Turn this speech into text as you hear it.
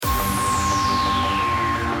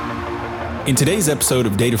In today's episode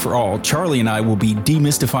of Data for All, Charlie and I will be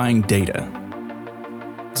demystifying data.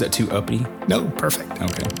 Is that too uppity? No, perfect.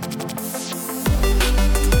 Okay.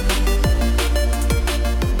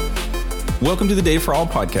 Welcome to the Data for All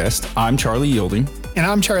podcast. I'm Charlie Yielding. And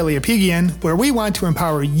I'm Charlie Apigian, where we want to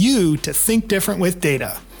empower you to think different with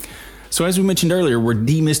data. So as we mentioned earlier, we're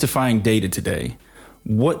demystifying data today.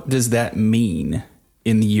 What does that mean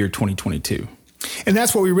in the year 2022? And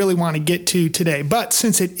that's what we really want to get to today. But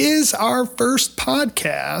since it is our first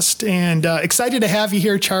podcast, and excited to have you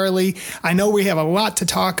here, Charlie. I know we have a lot to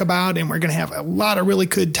talk about, and we're going to have a lot of really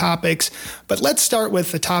good topics. But let's start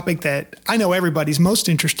with the topic that I know everybody's most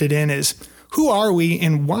interested in is, who are we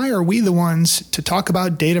and why are we the ones to talk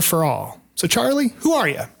about data for all? So Charlie, who are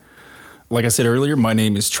you? Like I said earlier, my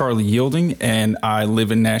name is Charlie Yielding, and I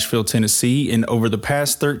live in Nashville, Tennessee. And over the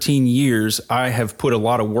past 13 years, I have put a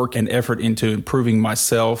lot of work and effort into improving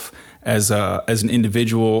myself as an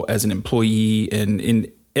individual, as an employee, and in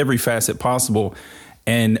every facet possible.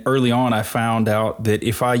 And early on, I found out that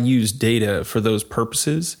if I use data for those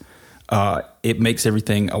purposes, it makes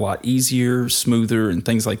everything a lot easier, smoother, and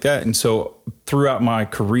things like that. And so throughout my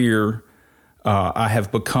career, I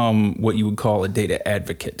have become what you would call a data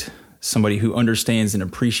advocate. Somebody who understands and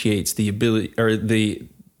appreciates the ability or the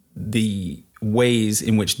ways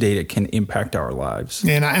in which data can impact our lives.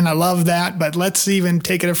 And I love that, but let's even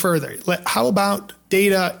take it further. How about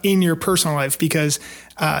data in your personal life? Because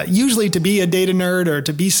usually to be a data nerd or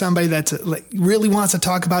to be somebody that's really wants to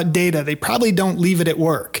talk about data, they probably don't leave it at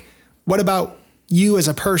work. What about you as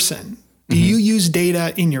a person? Do you use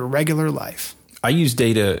data in your regular life? I use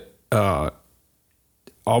data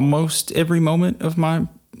almost every moment of my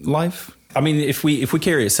life. I mean, if we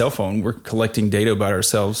carry a cell phone, we're collecting data about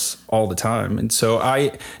ourselves all the time. And so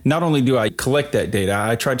not only do I collect that data,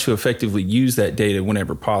 I try to effectively use that data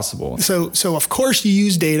whenever possible. So of course you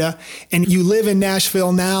use data, and you live in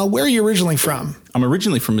Nashville now. Where are you originally from? I'm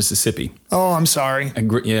originally from Mississippi. Oh, I'm sorry. I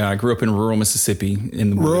grew up in rural Mississippi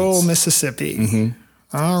in the woods. Rural Mississippi.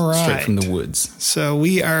 Mm-hmm. All right. Straight from the woods. So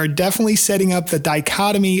we are definitely setting up the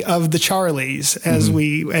dichotomy of the Charlies as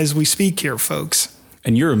we speak here, folks.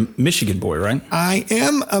 And you're a Michigan boy, right? I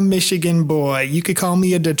am a Michigan boy. You could call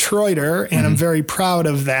me a Detroiter, and I'm very proud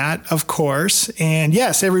of that, of course. And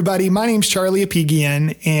yes, everybody, my name's Charlie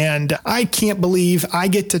Apigian, and I can't believe I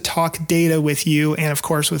get to talk data with you and, of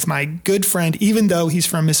course, with my good friend, even though he's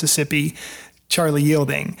from Mississippi, Charlie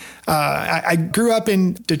Yielding. I grew up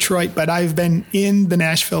in Detroit, but I've been in the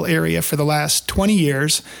Nashville area for the last 20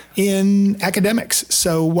 years in academics.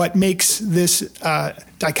 So what makes this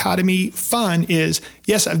dichotomy fun is,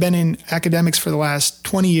 yes, I've been in academics for the last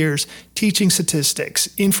 20 years, teaching statistics,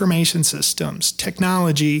 information systems,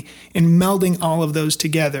 technology, and melding all of those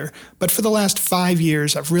together. But for the last 5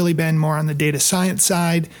 years, I've really been more on the data science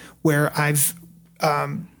side, where I've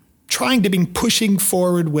trying to be pushing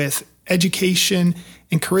forward with education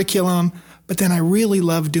and curriculum, but then I really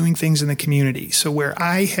love doing things in the community. So where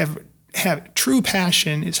I have true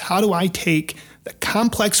passion is, how do I take the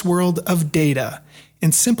complex world of data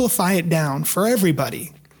and simplify it down for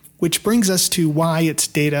everybody, which brings us to why it's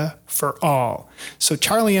data for all. So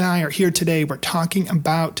Charlie and I are here today. We're talking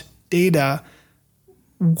about data.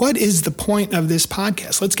 What is the point of this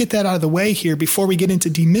podcast? Let's get that out of the way here before we get into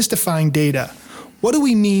demystifying data. What do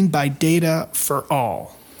we mean by data for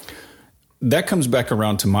all? That comes back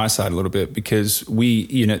around to my side a little bit, because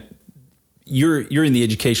you're in the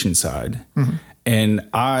education side, and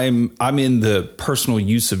I'm in the personal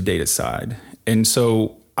use of data side. And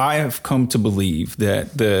so I have come to believe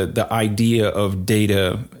that the idea of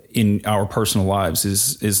data in our personal lives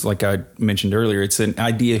is like I mentioned earlier, it's an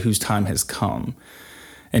idea whose time has come.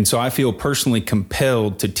 And so I feel personally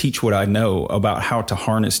compelled to teach what I know about how to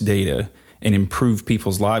harness data and improve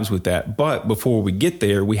people's lives with that. But before we get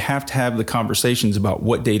there, we have to have the conversations about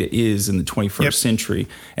what data is in the 21st century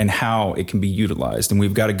and how it can be utilized. And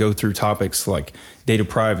we've got to go through topics like data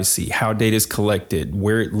privacy, how data is collected,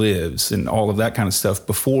 where it lives, and all of that kind of stuff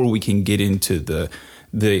before we can get into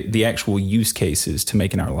the actual use cases to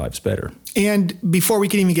making our lives better. And before we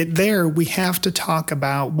can even get there, we have to talk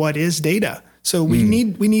about what is data. So we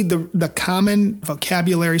need the common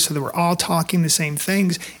vocabulary so that we're all talking the same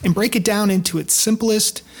things, and break it down into its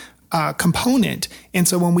simplest component. And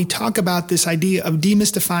so when we talk about this idea of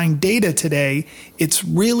demystifying data today, it's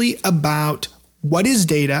really about what is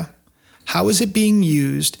data, how is it being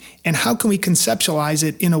used, and how can we conceptualize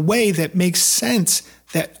it in a way that makes sense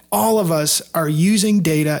that all of us are using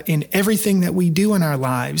data in everything that we do in our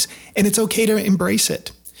lives, and it's okay to embrace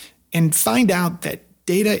it and find out that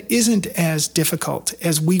data isn't as difficult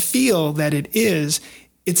as we feel that it is.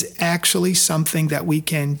 It's actually something that we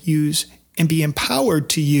can use and be empowered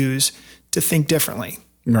to use to think differently.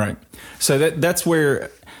 Right. So that's where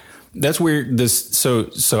this.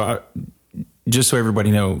 Just so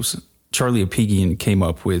everybody knows, Charlie Apigian came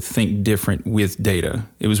up with think different with data.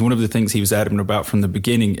 It was one of the things he was adamant about from the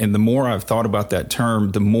beginning. And the more I've thought about that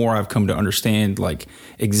term, the more I've come to understand like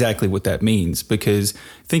exactly what that means, because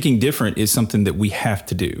thinking different is something that we have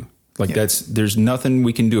to do. Like there's nothing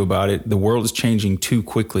we can do about it. The world is changing too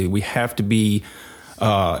quickly. We have to be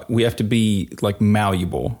like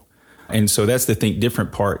malleable. And so that's the think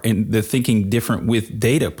different part. And the thinking different with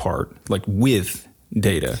data part, like with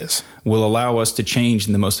data, will allow us to change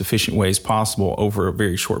in the most efficient ways possible over a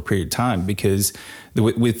very short period of time. Because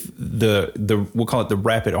with the we'll call it the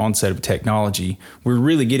rapid onset of technology, we're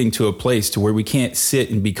really getting to a place to where we can't sit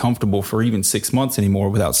and be comfortable for even 6 months anymore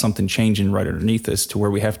without something changing right underneath us, to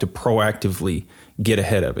where we have to proactively get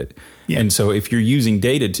ahead of it. Yeah. And so if you're using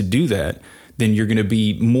data to do that, then you're going to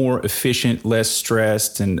be more efficient, less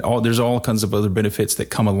stressed, and there's all kinds of other benefits that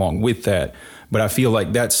come along with that. But I feel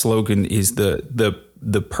like that slogan is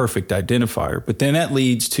the perfect identifier. But then that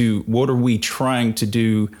leads to, what are we trying to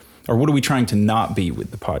do, or what are we trying to not be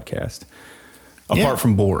with the podcast, apart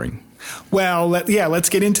from boring? Well, let's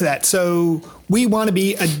get into that. So we want to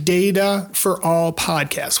be a data for all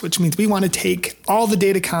podcast, which means we want to take all the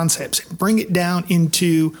data concepts and bring it down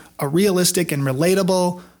into a realistic and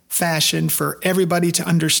relatable fashion for everybody to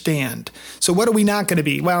understand. So what are we not going to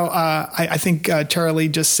be? Well, I think Charlie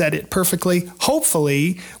just said it perfectly.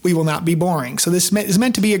 Hopefully, we will not be boring. So this is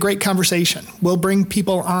meant to be a great conversation. We'll bring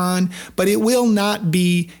people on, but it will not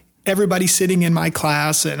be everybody sitting in my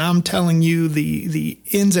class and I'm telling you the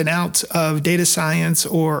ins and outs of data science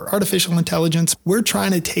or artificial intelligence. We're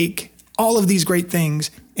trying to take all of these great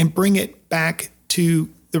things and bring it back to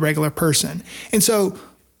the regular person. And so,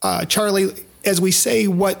 Charlie, as we say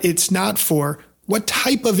what it's not for, what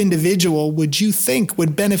type of individual would you think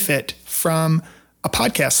would benefit from a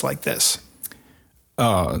podcast like this?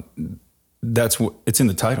 That's what it's in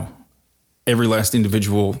the title. Every last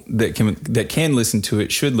individual that can listen to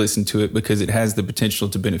it should listen to it, because it has the potential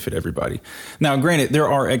to benefit everybody. Now, granted, there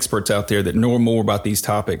are experts out there that know more about these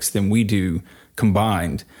topics than we do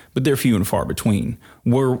combined, but they're few and far between.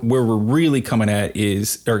 Where we're really coming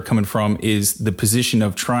from is the position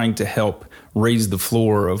of trying to help raise the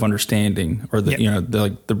floor of understanding, or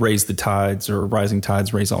the raise the tides, or rising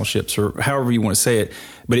tides raise all ships, or however you want to say it.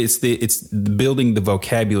 But it's building the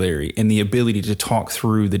vocabulary and the ability to talk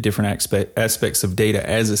through the different aspects of data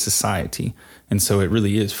as a society. And so it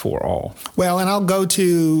really is for all. Well, and I'll go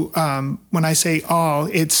to, when I say all,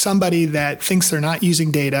 it's somebody that thinks they're not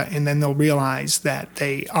using data and then they'll realize that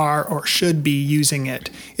they are or should be using it.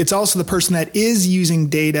 It's also the person that is using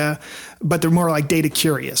data, but they're more like data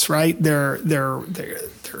curious, right? They're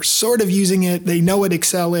sort of using it. They know what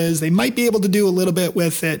Excel is. They might be able to do a little bit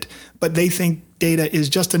with it, but they think data is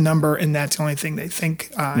just a number, and that's the only thing they think.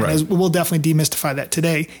 Right. We'll definitely demystify that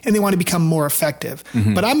today, and they want to become more effective.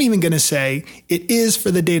 Mm-hmm. But I'm even going to say it is for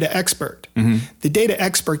the data expert. Mm-hmm. The data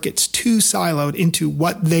expert gets too siloed into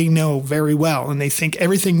what they know very well, and they think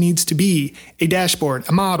everything needs to be a dashboard,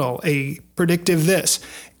 a model, a predictive this.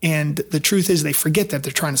 And the truth is they forget that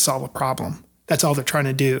they're trying to solve a problem. That's all they're trying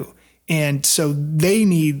to do. And so they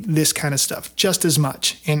need this kind of stuff just as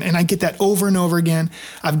much. And I get that over and over again.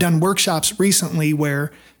 I've done workshops recently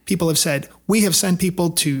where people have said, we have sent people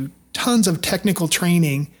to tons of technical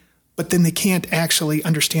training, but then they can't actually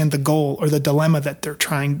understand the goal or the dilemma that they're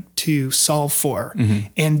trying to solve for. Mm-hmm.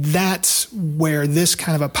 And that's where this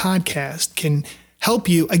kind of a podcast can help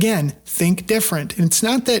you, again, think different. And it's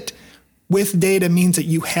not that with data means that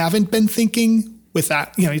you haven't been thinking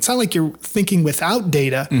without, it's not like you're thinking without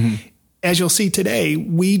data. Mm-hmm. As you'll see today,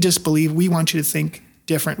 we just believe we want you to think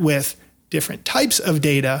different with different types of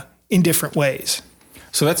data in different ways.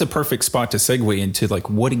 So that's a perfect spot to segue into,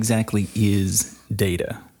 like, what exactly is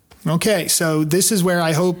data? Okay, so this is where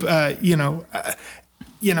I hope every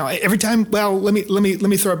time. Well, let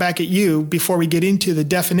me throw it back at you before we get into the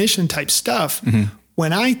definition type stuff. Mm-hmm.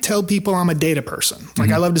 When I tell people I'm a data person, like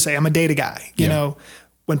mm-hmm. I love to say I'm a data guy. You know,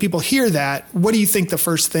 when people hear that, what do you think the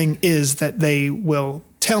first thing is that they will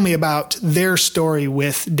tell me about their story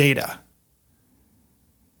with data?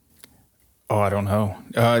 Oh, I don't know.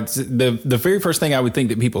 The very first thing I would think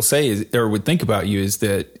that people say is, or would think about you, is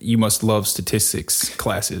that you must love statistics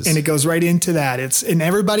classes. And it goes right into that. And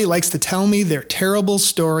everybody likes to tell me their terrible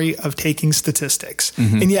story of taking statistics.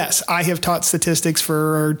 Mm-hmm. And yes, I have taught statistics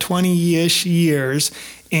for 20-ish years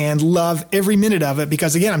and love every minute of it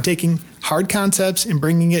because, again, I'm taking hard concepts and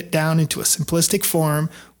bringing it down into a simplistic form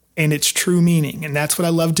and its true meaning. And that's what I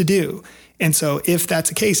love to do. And so if that's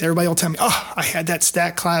the case, everybody will tell me, oh, I had that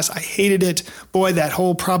stat class. I hated it. Boy, that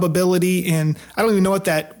whole probability. And I don't even know what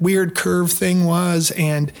that weird curve thing was.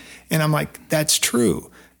 And I'm like, that's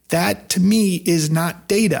true. That to me is not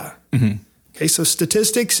data. Okay, so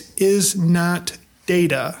statistics is not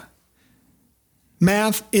data.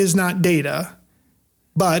 Math is not data.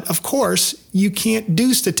 But of course, you can't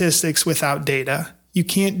do statistics without data. You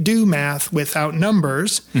can't do math without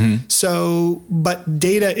numbers. So, but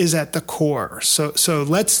data is at the core. So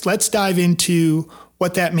let's dive into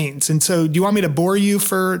what that means. And so, do you want me to bore you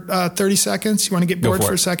for 30 seconds? You want to get bored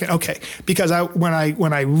for a second? Okay. Because when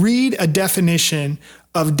I read a definition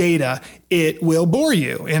of data, it will bore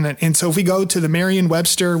you. And so if we go to the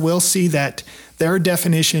Merriam-Webster, we'll see that their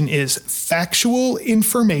definition is factual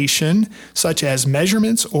information, such as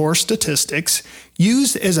measurements or statistics,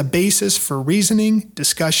 used as a basis for reasoning,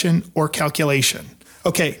 discussion, or calculation.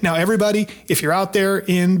 Okay, now everybody, if you're out there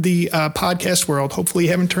in the podcast world, hopefully you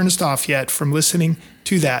haven't turned us off yet from listening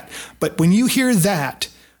to that. But when you hear that,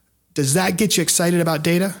 does that get you excited about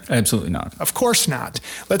data? Absolutely not. Of course not.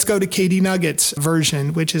 Let's go to KD Nugget's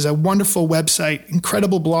version, which is a wonderful website,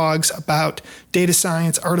 incredible blogs about data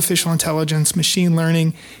science, artificial intelligence, machine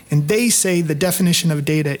learning. And they say the definition of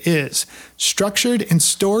data is structured and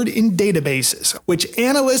stored in databases, which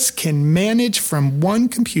analysts can manage from one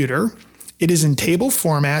computer. It is in table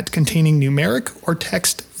format containing numeric or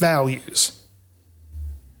text values.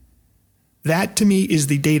 That to me is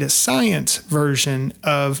the data science version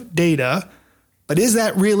of data, but is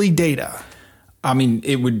that really data? I mean,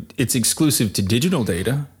 it's exclusive to digital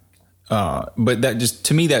data, but that just,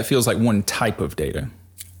 to me, that feels like one type of data.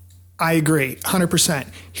 I agree, 100%.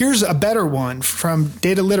 Here's a better one from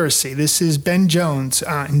Data Literacy. This is Ben Jones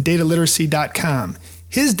in dataliteracy.com.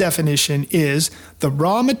 His definition is the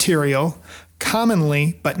raw material,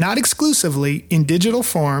 commonly but not exclusively in digital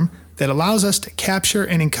form, that allows us to capture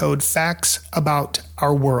and encode facts about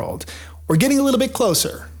our world. We're getting a little bit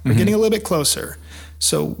closer. We're getting a little bit closer.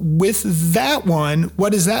 So with that one,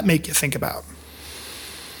 what does that make you think about?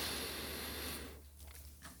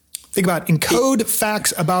 Think about encode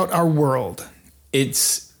facts about our world.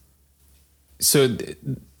 It's so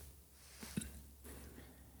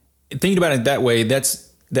thinking about it that way,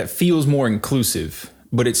 that feels more inclusive,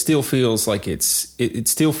 but it still feels like it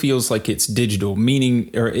still feels like it's digital, meaning,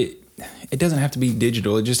 or it doesn't have to be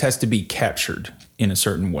digital. It just has to be captured in a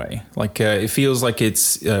certain way. Like it feels like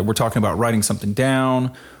it's we're talking about writing something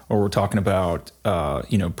down, or we're talking about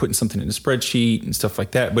putting something in a spreadsheet and stuff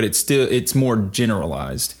like that. But it's more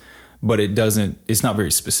generalized. But it's not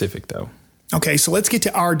very specific though. Okay, so let's get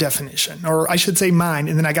to our definition, or I should say mine,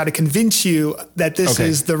 and then I got to convince you that this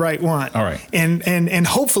is the right one. All right. And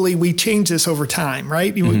hopefully we change this over time,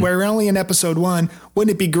 right? We're only in episode 1.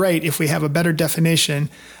 Wouldn't it be great if we have a better definition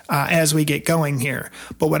as we get going here?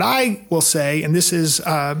 But what I will say, and this is,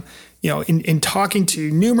 in talking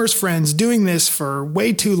to numerous friends doing this for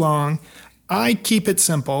way too long, I keep it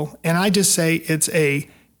simple, and I just say it's a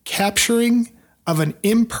capturing of an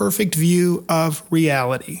imperfect view of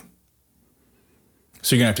reality.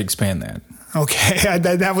 So you're going to have to expand that. Okay,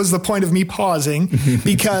 that was the point of me pausing,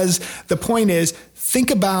 because the point is, think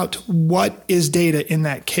about what is data in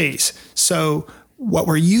that case. So what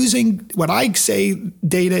we're using, what I say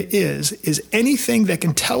data is anything that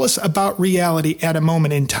can tell us about reality at a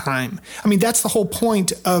moment in time. I mean, that's the whole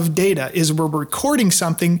point of data, is we're recording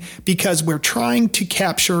something because we're trying to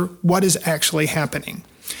capture what is actually happening.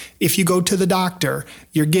 If you go to the doctor,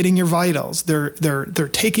 you're getting your vitals. They're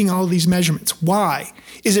taking all of these measurements. Why?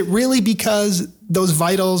 Is it really because those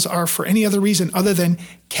vitals are for any other reason other than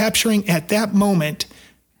capturing at that moment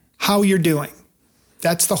how you're doing?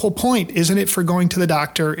 That's the whole point, isn't it, for going to the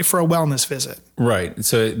doctor for a wellness visit? Right.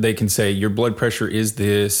 So they can say your blood pressure is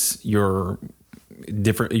this, your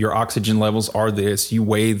oxygen levels are this, you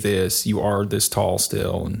weigh this, you are this tall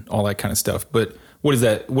still, and all that kind of stuff. But what does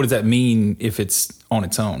that mean if it's on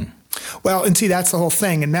its own? Well, and see, that's the whole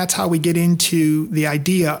thing. And that's how we get into the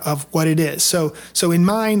idea of what it is. So in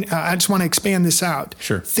mine, I just want to expand this out.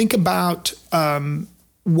 Sure. Think about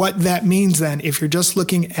what that means then if you're just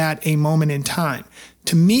looking at a moment in time.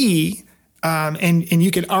 To me, and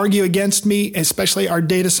you can argue against me, especially our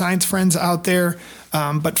data science friends out there,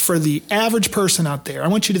 but for the average person out there, I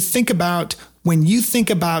want you to think about, when you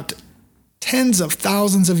think about tens of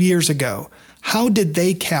thousands of years ago, how did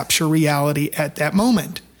they capture reality at that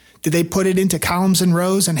moment? Did they put it into columns and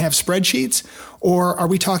rows and have spreadsheets? Or are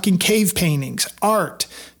we talking cave paintings, art,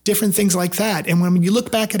 different things like that? And when you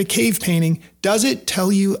look back at a cave painting, does it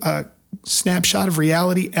tell you a snapshot of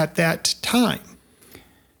reality at that time?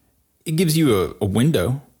 It gives you a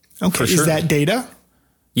window. Okay, for sure. Is that data?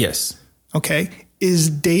 Yes. Okay. Is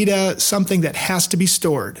data something that has to be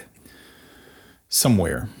stored?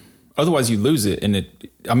 Somewhere. Otherwise you lose it. And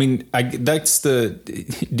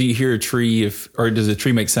do you hear a tree or does a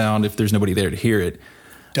tree make sound if there's nobody there to hear it?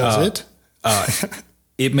 Does it?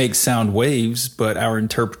 It makes sound waves, but our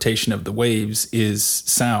interpretation of the waves is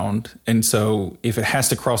sound. And so if it has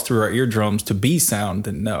to cross through our eardrums to be sound,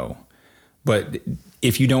 then no. But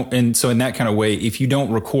if you don't, and so in that kind of way, if you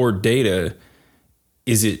don't record data,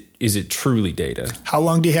 is it truly data? How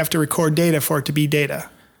long do you have to record data for it to be data?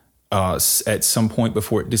 At some point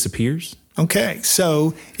before it disappears. Okay.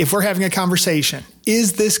 So if we're having a conversation,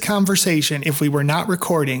 is this conversation, if we were not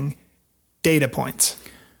recording, data points?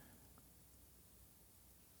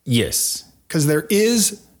 Yes. Because there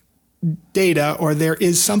is data or there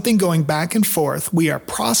is something going back and forth. We are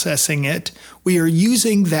processing it. We are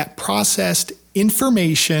using that processed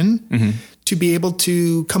information to be able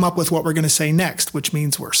to come up with what we're going to say next, which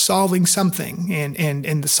means we're solving something.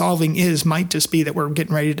 And the solving might just be that we're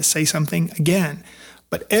getting ready to say something again.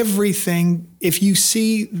 But everything, if you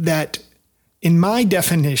see that in my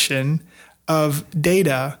definition of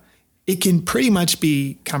data, it can pretty much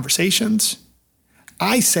be conversations.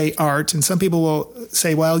 I say art, and some people will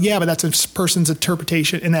say, well, yeah, but that's a person's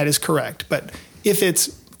interpretation, and that is correct. But if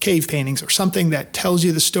it's cave paintings or something that tells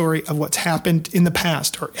you the story of what's happened in the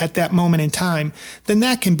past or at that moment in time, then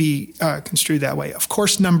that can be construed that way. Of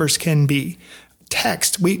course, numbers can be.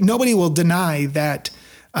 Text, nobody will deny that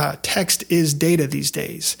text is data these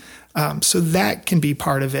days. So that can be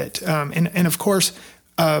part of it. And of course,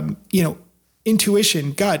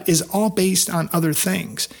 intuition, gut is all based on other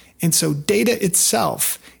things. And so data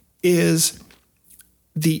itself is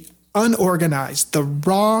the unorganized, the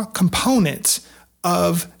raw components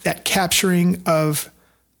of that capturing of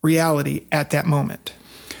reality at that moment.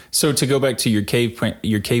 So to go back to your cave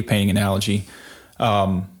painting analogy,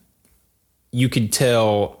 you can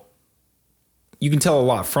tell a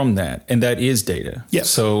lot from that, and that is data. Yes.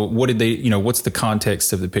 So what did they, what's the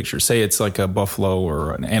context of the picture? Say it's like a buffalo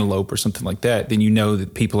or an antelope or something like that, then you know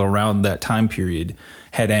that people around that time period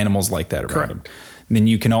had animals like that around them. And then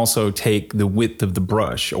you can also take the width of the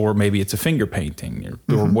brush, or maybe it's a finger painting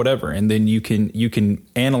or whatever, and then you can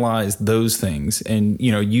analyze those things and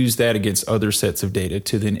use that against other sets of data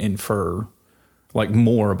to then infer like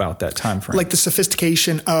more about that time frame, like the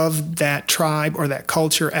sophistication of that tribe or that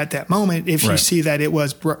culture at that moment. If you see that it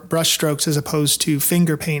was brush strokes as opposed to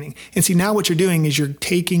finger painting, and see now what you're doing is you're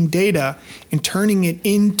taking data and turning it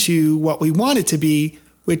into what we want it to be,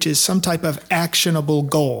 which is some type of actionable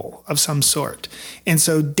goal of some sort. And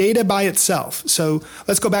so data by itself. So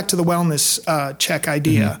let's go back to the wellness check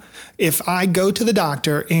idea. If I go to the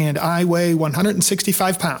doctor and I weigh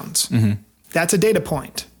 165 pounds, that's a data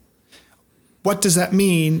point. What does that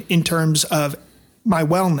mean in terms of my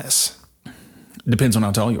wellness? Depends on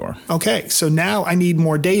how tall you are. Okay, so now I need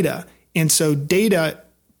more data. And so data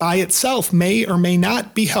by itself may or may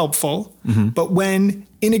not be helpful, but when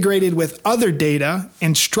integrated with other data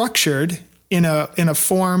and structured in a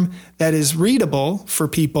form that is readable for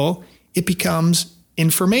people, it becomes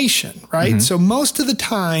information, right? So most of the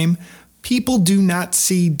time, people do not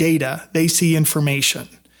see data, they see information.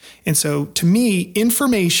 And so to me,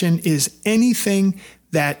 information is anything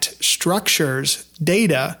that structures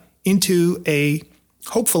data into a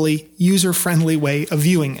hopefully user-friendly way of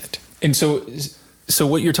viewing it. And so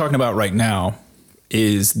what you're talking about right now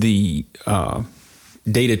is the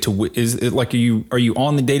data to is it like are you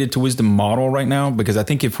on the data to wisdom model right now? Because I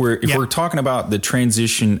think if we're talking about the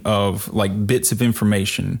transition of like bits of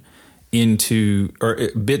information into, or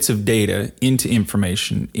bits of data into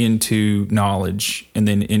information, into knowledge, and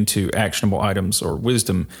then into actionable items or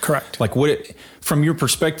wisdom. Correct. Like from your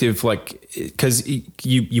perspective, like, because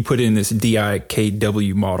you put in this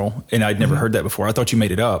DIKW model, and I'd never heard that before. I thought you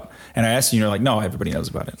made it up. And I asked you, and you're like, no, everybody knows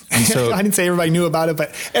about it. And so I didn't say everybody knew about it,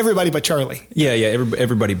 but everybody but Charlie. Yeah,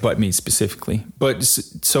 everybody but me specifically. But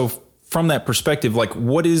so from that perspective, like,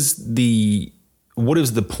 what is the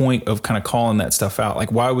point of kind of calling that stuff out?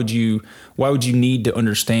 Like, why would you need to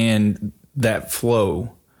understand that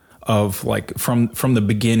flow of like from the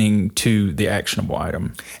beginning to the actionable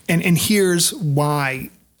item? And here's why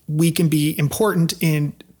we can be important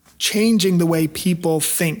in changing the way people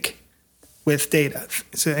think with data.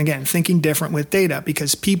 So again, thinking different with data,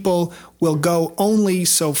 because people will go only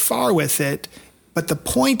so far with it, but the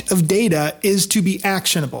point of data is to be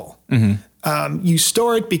actionable. You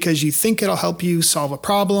store it because you think it'll help you solve a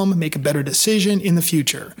problem, make a better decision in the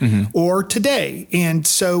future or today. And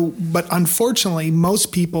so, but unfortunately,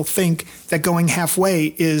 most people think that going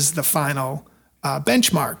halfway is the final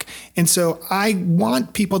benchmark. And so I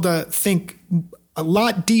want people to think a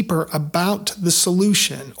lot deeper about the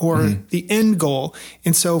solution or the end goal.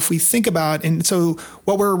 And so if we think about, and so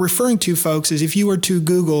what we're referring to, folks, is if you were to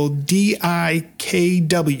Google DIKW,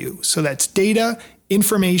 so that's data,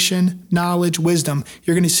 information, knowledge, wisdom,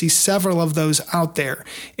 you're going to see several of those out there.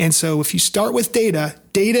 And so if you start with data,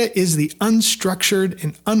 data is the unstructured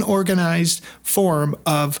and unorganized form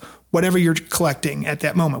of whatever you're collecting at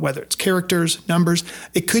that moment, whether it's characters, numbers.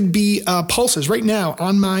 It could be pulses. Right now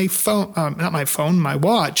on my phone, my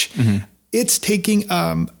watch, it's taking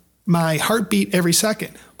my heartbeat every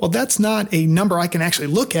second. Well, that's not a number I can actually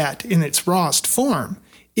look at in its rawest form.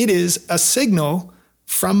 It is a signal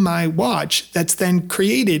from my watch that's then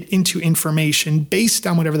created into information based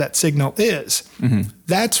on whatever that signal is.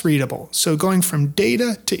 That's readable. So going from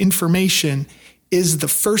data to information is the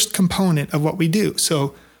first component of what we do.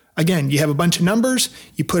 So again, you have a bunch of numbers,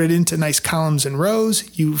 you put it into nice columns and rows,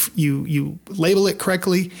 you label it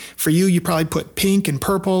correctly. For you probably put pink and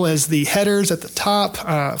purple as the headers at the top.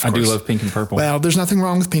 I do love pink and purple. Well, there's nothing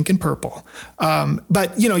wrong with pink and purple.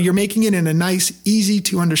 But you're making it in a nice, easy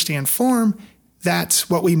to understand form. That's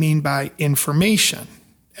what we mean by information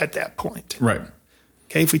at that point. Right.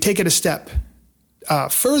 Okay, if we take it a step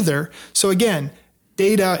further, so again,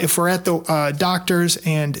 data, if we're at the doctor's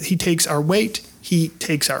and he takes our weight, he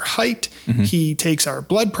takes our height, he takes our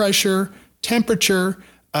blood pressure, temperature,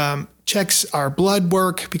 checks our blood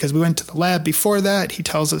work because we went to the lab before that. He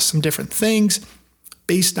tells us some different things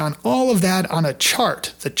based on all of that on a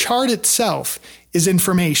chart. The chart itself is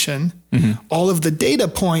information. All of the data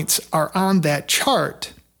points are on that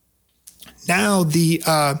chart. Now the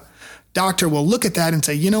doctor will look at that and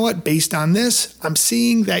say, you know what, based on this, I'm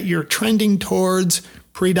seeing that you're trending towards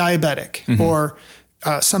pre-diabetic or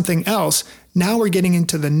something else. Now we're getting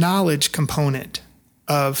into the knowledge component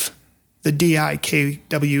of the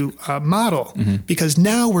DIKW model because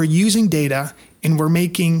now we're using data and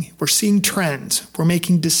we're seeing trends, we're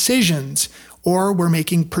making decisions, or we're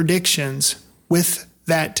making predictions with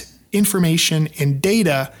that information and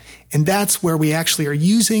data. And that's where we actually are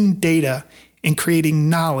using data and creating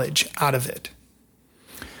knowledge out of it.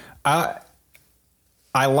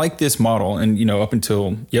 I like this model, and up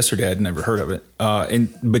until yesterday, I'd never heard of it,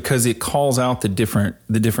 and because it calls out the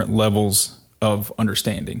different levels of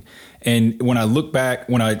understanding. And when I look back,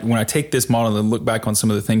 when I take this model and look back on some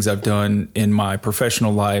of the things I've done in my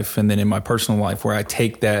professional life and then in my personal life, where I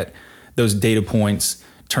take those data points,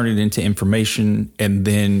 turn it into information, and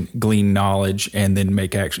then glean knowledge, and then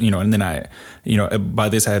make action. And then by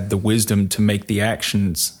this I have the wisdom to make the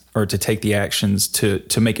actions, or to take the actions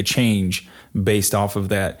to make a change based off of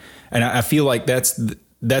that. And I feel like that's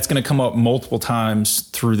going to come up multiple times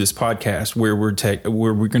through this podcast, where we're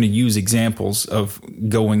going to use examples of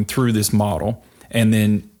going through this model. And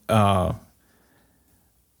then I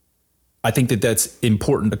think that's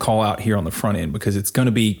important to call out here on the front end, because it's going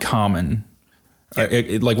to be common.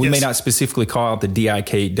 We may not specifically call out the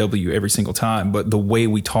DIKW every single time, but the way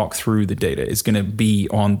we talk through the data is going to be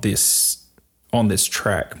on this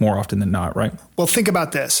track more often than not, right? Well, think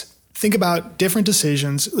about this. Think about different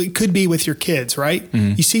decisions. It could be with your kids, right?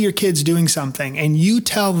 You see your kids doing something and you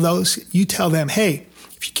tell them, hey,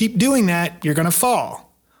 if you keep doing that, you're going to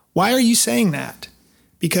fall. Why are you saying that?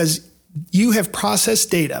 Because you have processed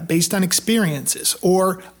data based on experiences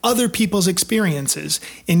or other people's experiences,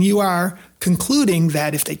 and you are concluding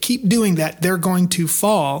that if they keep doing that, they're going to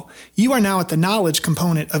fall. You are now at the knowledge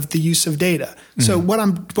component of the use of data. So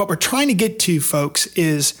what we're trying to get to, folks,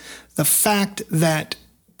 is the fact that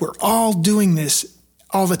we're all doing this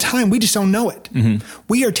all the time. We just don't know it.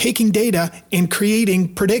 We are taking data and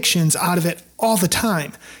creating predictions out of it all the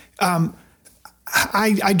time.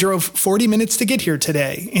 I drove 40 minutes to get here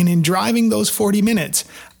today, and in driving those 40 minutes,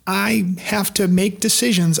 I have to make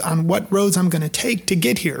decisions on what roads I'm going to take to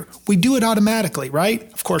get here. We do it automatically,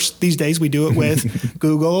 right? Of course, these days we do it with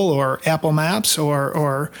Google or Apple Maps or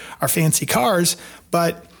our fancy cars,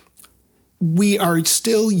 but we are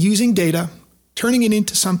still using data, turning it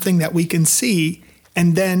into something that we can see,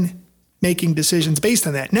 and then making decisions based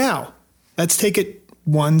on that. Now, let's take it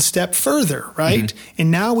one step further, right? And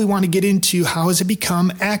now we want to get into how has it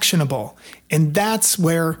become actionable? And that's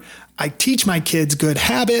where I teach my kids good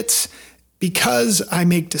habits, because I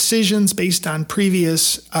make decisions based on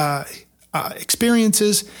previous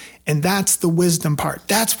experiences. And that's the wisdom part.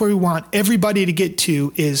 That's where we want everybody to get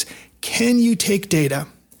to is, can you take data,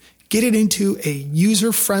 get it into a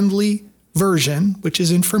user-friendly version, which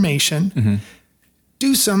is information,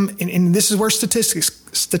 do some, and this is where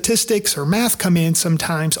statistics or math come in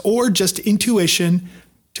sometimes, or just intuition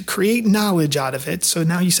to create knowledge out of it. So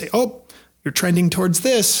now you say, oh, you're trending towards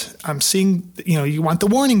this. I'm seeing, you want the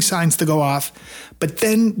warning signs to go off. But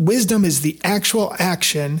then wisdom is the actual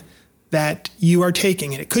action that you are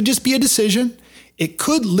taking. And it could just be a decision. It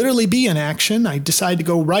could literally be an action. I decide to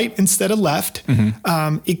go right instead of left.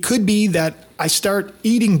 It could be that I start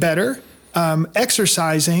eating better,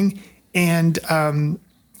 exercising, and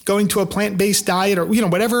going to a plant-based diet, or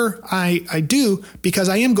whatever I do, because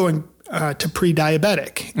I am going to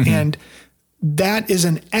pre-diabetic. And that is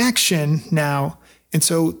an action now. And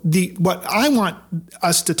so what I want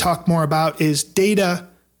us to talk more about is data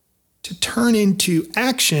to turn into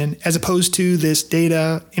action, as opposed to this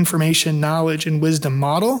data, information, knowledge, and wisdom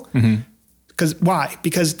model. Because why?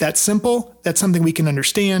 Because that's simple. That's something we can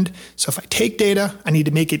understand. So if I take data, I need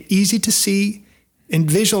to make it easy to see and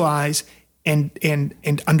visualize and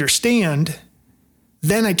understand.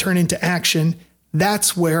 Then I turn into action.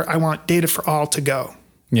 That's where I want data for all to go.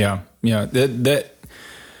 Yeah.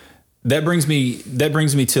 That brings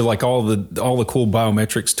me to like all the cool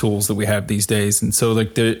biometrics tools that we have these days. And so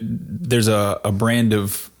like there's a brand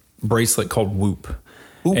of bracelet called Whoop.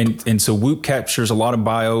 And so Whoop captures a lot of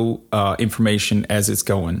bio information as it's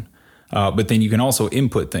going. But then you can also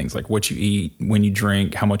input things like what you eat, when you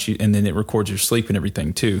drink, how much and then it records your sleep and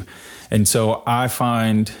everything too. And so I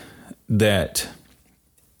find that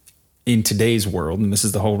in today's world, and this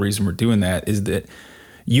is the whole reason we're doing that, is that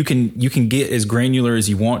you can get as granular as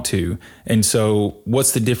you want to. And so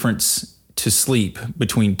what's the difference to sleep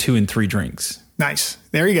between 2 and 3 drinks? Nice.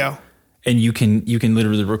 There you go. And you can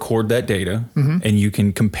literally record that data and you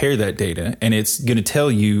can compare that data, and it's going to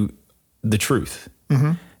tell you the truth.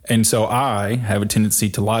 And so I have a tendency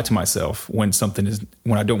to lie to myself when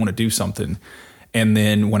I don't want to do something. And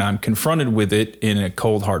then when I'm confronted with it in a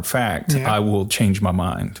cold, hard fact, I will change my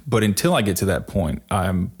mind. But until I get to that point,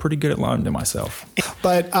 I'm pretty good at lying to myself.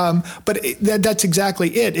 But that's exactly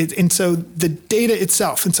it. And so the data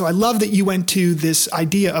itself. And so I love that you went to this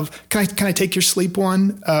idea of, can I take your sleep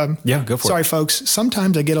one? Yeah, go for it. Sorry, folks.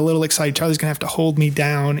 Sometimes I get a little excited. Charlie's going to have to hold me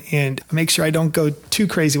down and make sure I don't go too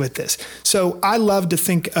crazy with this. So I love to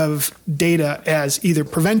think of data as either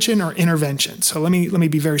prevention or intervention. So let me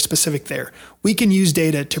be very specific there. We can use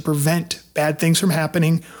data to prevent bad things from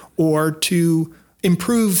happening, or to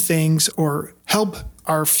improve things, or help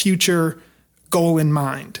our future goal in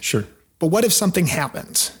mind. Sure. But what if something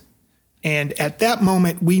happens? And at that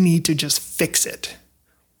moment, we need to just fix it.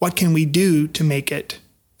 What can we do to make it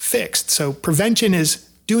fixed? So prevention is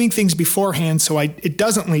doing things beforehand so it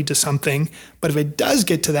doesn't lead to something. But if it does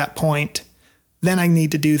get to that point, then I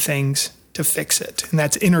need to do things to fix it. And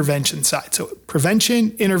that's intervention side. So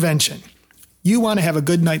prevention, intervention. You want to have a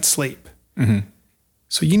good night's sleep.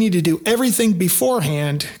 So you need to do everything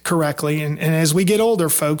beforehand correctly. And as we get older,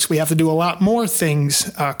 folks, we have to do a lot more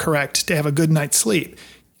things correct to have a good night's sleep.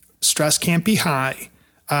 Stress can't be high.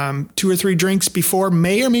 2 or 3 drinks before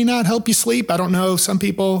may or may not help you sleep. I don't know. Some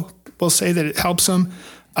people will say that it helps them.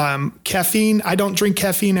 Caffeine, I don't drink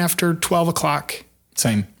caffeine after 12 o'clock.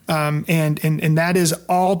 Same. And that is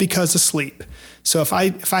all because of sleep. So if I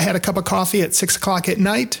had a cup of coffee at 6 o'clock at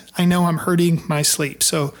night, I know I'm hurting my sleep.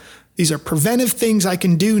 So these are preventive things I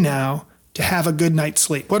can do now to have a good night's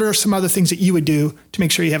sleep. What are some other things that you would do to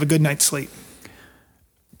make sure you have a good night's sleep?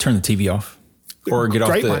 Turn the TV off. Or get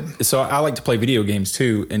Great off one. So I like to play video games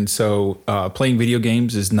too. And so playing video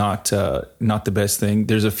games is not the best thing.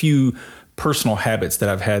 There's a few personal habits that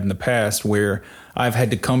I've had in the past where I've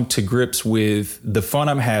had to come to grips with the fun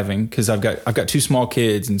I'm having, because I've got 2 small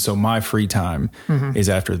kids, and so my free time is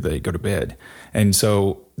after they go to bed. And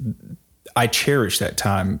so I cherish that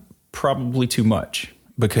time probably too much,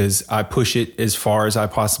 because I push it as far as I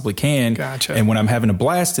possibly can. Gotcha. And when I'm having a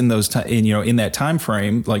blast in those in that time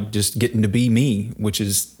frame, like just getting to be me, which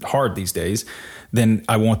is hard these days, then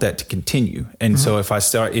I want that to continue. And so if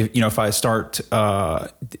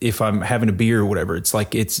I'm having a beer or whatever, it's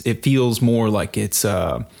like it feels more like it's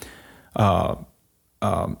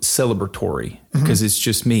celebratory, because it's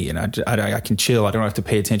just me, and I can chill. I don't have to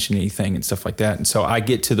pay attention to anything and stuff like that. And so I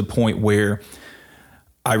get to the point where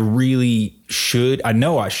I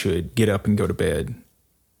know I should get up and go to bed,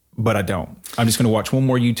 but I don't. I'm just going to watch one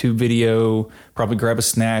more YouTube video, probably grab a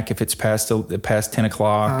snack if it's past 10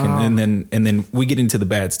 o'clock. And then we get into the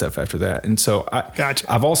bad stuff after that. And so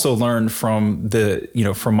I've also learned from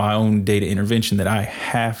from my own data intervention that I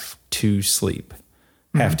have to sleep,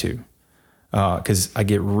 because I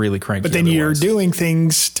get really cranky. But then you're doing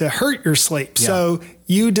things to hurt your sleep. Yeah. So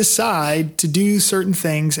you decide to do certain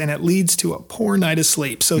things, and it leads to a poor night of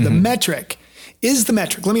sleep. So the metric,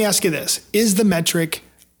 let me ask you this, is the metric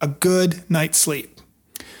a good night's sleep?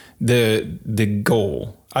 The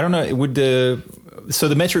goal, I don't know, So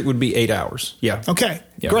the metric would be 8 hours. Yeah. Okay.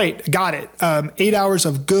 Yeah. Great. Got it. 8 hours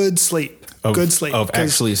of good sleep. Good sleep. Of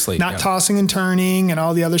actually sleep. Not tossing and turning and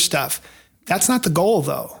all the other stuff. That's not the goal,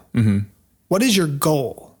 though. Mm-hmm. What is your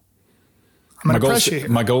goal? I'm going to press you here.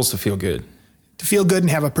 My goal is to feel good. To feel good and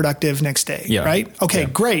have a productive next day, right? Okay,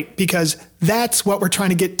 great, because that's what we're trying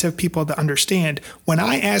to get to people to understand. When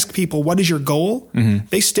I ask people, what is your goal? Mm-hmm.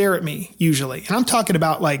 They stare at me usually. And I'm talking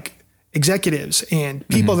about like executives and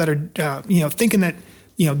people that are, thinking that,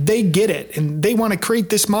 they get it and they want to create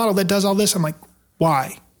this model that does all this. I'm like,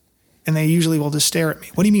 why? And they usually will just stare at me.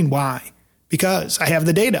 What do you mean, why? Because I have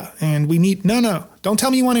the data and we need, no, don't tell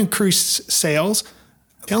me you want to increase sales.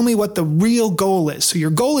 Tell me what the real goal is. So your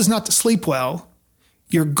goal is not to sleep well.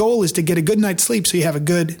 Your goal is to get a good night's sleep so you have a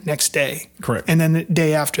good next day. Correct. And then the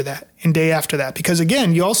day after that and day after that. Because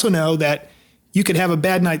again, you also know that you could have a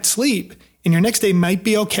bad night's sleep and your next day might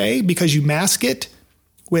be okay because you mask it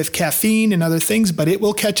with caffeine and other things, but it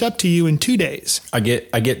will catch up to you in 2 days. I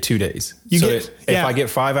get 2 days. If I get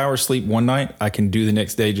 5 hours sleep one night, I can do the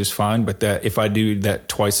next day just fine. But if I do that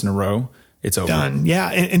twice in a row, it's over. Done.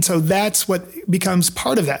 Yeah. And so that's what becomes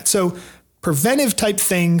part of that. So preventive type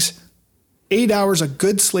things, 8 hours of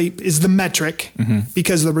good sleep is the metric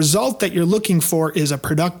because the result that you're looking for is a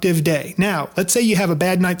productive day. Now, let's say you have a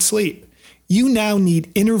bad night's sleep. You now need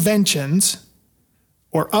interventions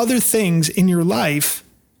or other things in your life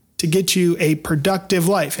to get you a productive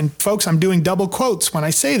life. And folks, I'm doing double quotes when I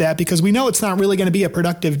say that because we know it's not really going to be a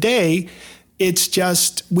productive day. It's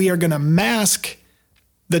just we are going to mask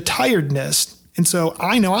the tiredness. And so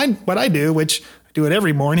I know what I do, which I do it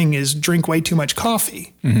every morning, is drink way too much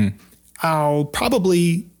coffee. Mm-hmm. I'll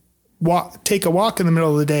probably take a walk in the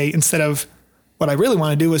middle of the day instead of what I really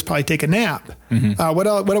want to do is probably take a nap.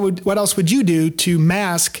 Mm-hmm. What else would you do to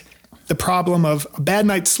mask the problem of a bad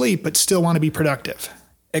night's sleep but still want to be productive?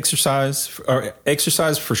 Exercise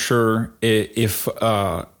for sure.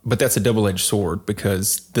 But that's a double-edged sword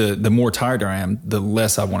because the more tired I am, the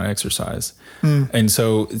less I want to exercise. And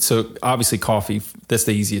so obviously coffee, that's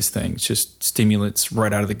the easiest thing. It's just stimulants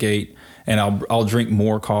right out of the gate. And I'll drink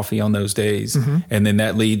more coffee on those days. Mm-hmm. And then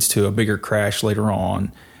that leads to a bigger crash later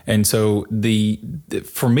on. And so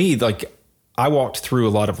for me, like I walked through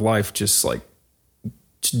a lot of life just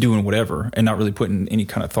doing whatever and not really putting any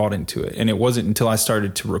kind of thought into it. And it wasn't until I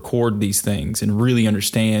started to record these things and really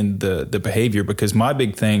understand the behavior, because my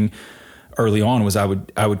big thing early on was I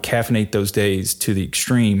would caffeinate those days to the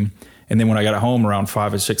extreme. And then when I got home around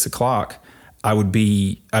 5 or 6 o'clock, I would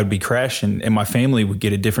be crashing, and my family would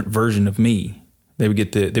get a different version of me. They would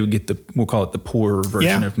get the we'll call it the poorer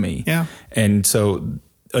version of me. Yeah. And so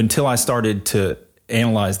until I started to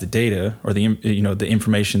analyze the data or the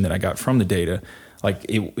information that I got from the data, like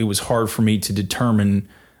it was hard for me to determine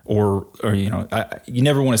or you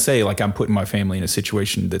never want to say like I'm putting my family in a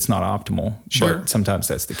situation that's not optimal. Sure. But sometimes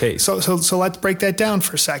that's the case. So let's break that down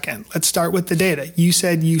for a second. Let's start with the data. You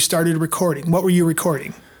said you started recording. What were you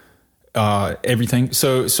recording? Everything.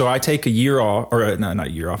 So I take a year off, or not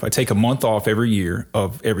a year off. I take a month off every year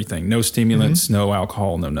of everything. No stimulants, no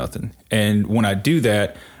alcohol, no nothing. And when I do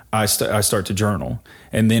that, I start to journal.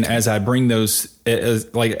 And then as I bring those,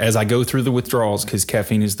 as I go through the withdrawals, because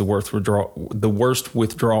caffeine is the worst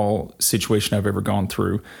withdrawal situation I've ever gone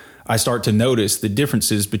through, I start to notice the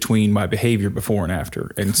differences between my behavior before and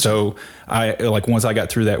after. And so once I got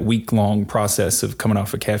through that week-long process of coming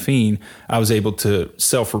off of caffeine, I was able to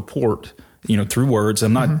self-report, through words.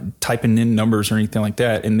 I'm not typing in numbers or anything like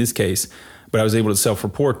that in this case, but I was able to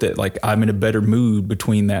self-report that like I'm in a better mood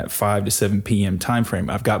between that 5 to 7 p.m. time frame.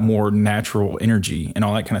 I've got more natural energy and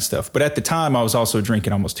all that kind of stuff. But at the time, I was also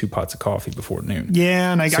drinking almost 2 pots of coffee before noon.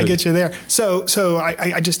 Yeah, and I get you there. So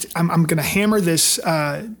I'm going to hammer this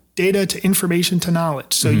data to information to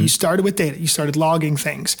knowledge. So you started with data. You started logging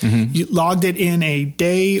things. You logged it in a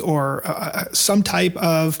day or some type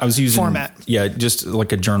of format. Yeah, just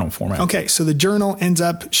like a journal format. Okay, so the journal ends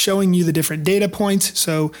up showing you the different data points.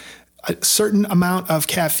 So a certain amount of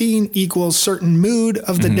caffeine equals certain mood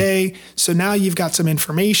of the day. So now you've got some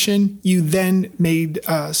information. You then made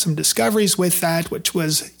some discoveries with that, which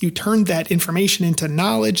was you turned that information into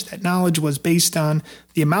knowledge. That knowledge was based on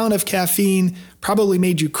the amount of caffeine, probably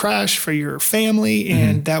made you crash for your family,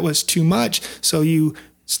 and that was too much. So you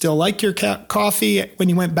still like your coffee when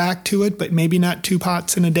you went back to it, but maybe not 2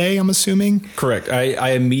 pots in a day, I'm assuming? Correct.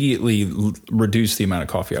 I immediately reduced the amount of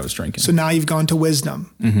coffee I was drinking. So now you've gone to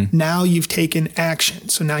wisdom. Now you've taken action.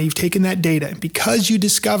 So now you've taken that data. And because you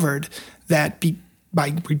discovered that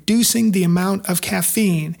by reducing the amount of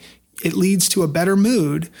caffeine, it leads to a better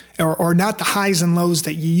mood or not the highs and lows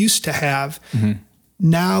that you used to have.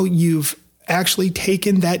 Now you've actually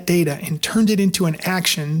taken that data and turned it into an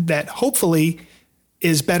action that hopefully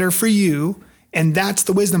is better for you. And that's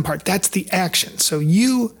the wisdom part. That's the action. So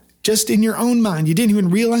you just in your own mind, you didn't even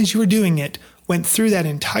realize you were doing it, went through that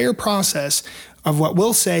entire process of what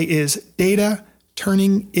we'll say is data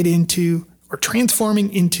turning it into or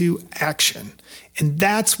transforming into action. And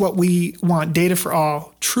that's what we want Data for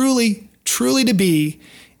All truly to be,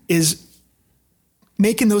 is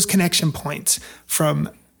making those connection points from,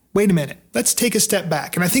 wait a minute, let's take a step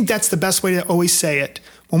back. And I think that's the best way to always say it.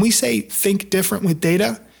 When we say think different with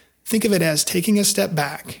data, think of it as taking a step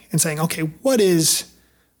back and saying, okay, what is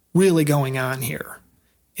really going on here?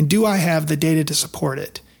 And do I have the data to support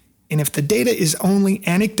it? And if the data is only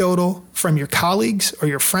anecdotal from your colleagues or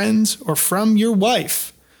your friends or from your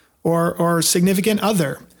wife or significant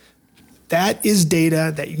other, that is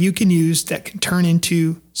data that you can use that can turn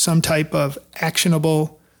into some type of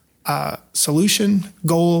actionable solution,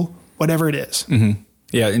 goal, whatever it is. Mm-hmm.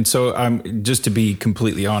 Yeah, and so just to be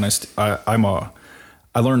completely honest, I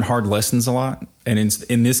learned hard lessons a lot, and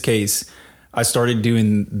in this case, I started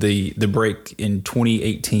doing the break in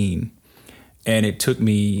 2018, and it took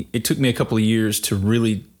me a couple of years to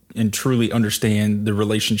really and truly understand the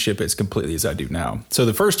relationship as completely as I do now. So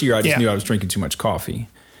the first year, I just knew I was drinking too much coffee,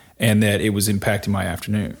 and that it was impacting my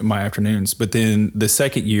afternoons. But then the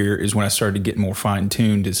second year is when I started getting more fine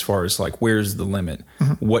tuned as far as like, where's the limit?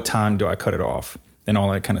 Mm-hmm. What time do I cut it off? And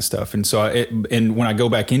all that kind of stuff. And so and when I go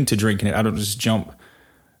back into drinking it, I don't just jump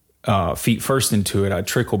feet first into it. I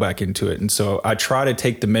trickle back into it. And so I try to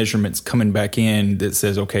take the measurements coming back in that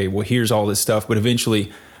says, okay, well, here's all this stuff. But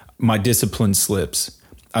eventually my discipline slips.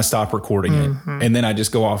 I stop recording it. And then I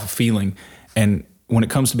just go off of feeling. And when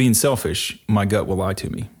it comes to being selfish, my gut will lie to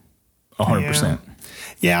me 100%.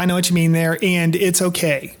 Yeah, I know what you mean there. And it's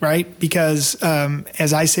okay, right? Because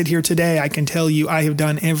as I sit here today, I can tell you I have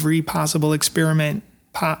done every possible experiment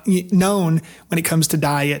known when it comes to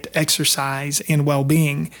diet, exercise, and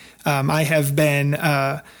well-being. I have been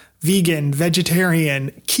vegan,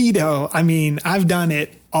 vegetarian, keto. I mean, I've done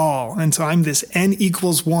it all. And so I'm this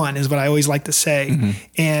N=1 is what I always like to say. Mm-hmm.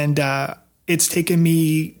 And it's taken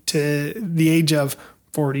me to the age of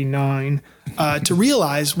 49 to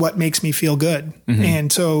realize what makes me feel good. Mm-hmm.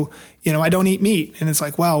 And so, I don't eat meat. And it's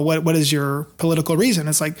like, well, what is your political reason?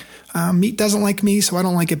 It's like, meat doesn't like me, so I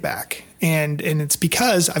don't like it back. And it's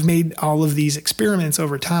because I've made all of these experiments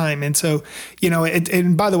over time. And so,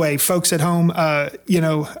 and by the way, folks at home,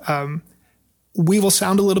 we will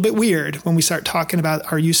sound a little bit weird when we start talking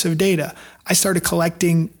about our use of data. I started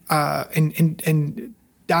collecting and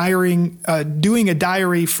diarying, doing a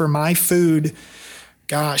diary for my food.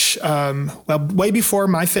 Gosh, way before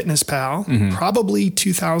MyFitnessPal, probably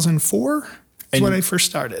 2004 is when I first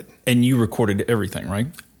started. And you recorded everything, right?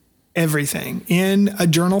 Everything in a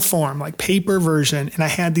journal form, like paper version. And I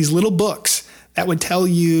had these little books that would tell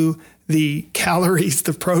you the calories,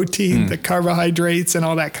 the protein, the carbohydrates, and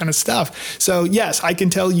all that kind of stuff. So yes, I can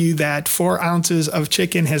tell you that 4 ounces of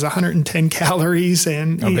chicken has 110 calories,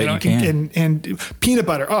 and and peanut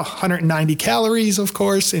butter, 190 calories, of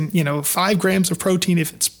course, and 5 grams of protein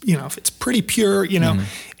if it's pretty pure,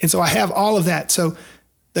 And so I have all of that. So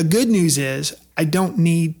the good news is I don't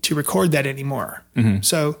need to record that anymore. Mm-hmm.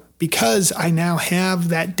 So because I now have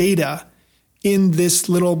that data in this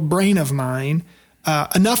little brain of mine,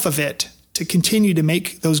 enough of it to continue to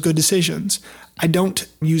make those good decisions. I don't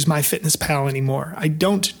use MyFitnessPal anymore. I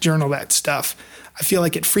don't journal that stuff. I feel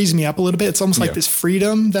like it frees me up a little bit. It's almost like this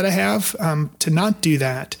freedom that I have to not do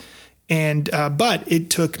that. And but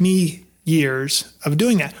it took me years of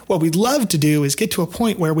doing that. What we'd love to do is get to a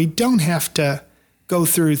point where we don't have to go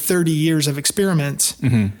through 30 years of experiments.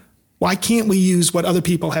 Mm-hmm. Why can't we use what other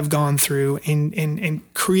people have gone through and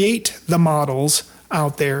create the models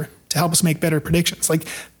out there to help us make better predictions? Like,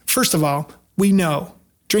 first of all, we know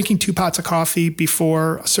drinking 2 pots of coffee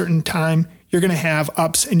before a certain time, you're going to have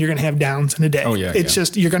ups and you're going to have downs in a day. It's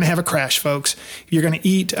just, you're going to have a crash, folks. You're going to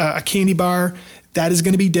eat a candy bar. That is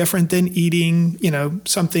going to be different than eating,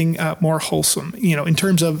 something more wholesome, in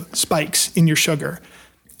terms of spikes in your sugar.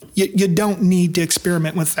 You don't need to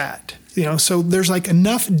experiment with that. So there's like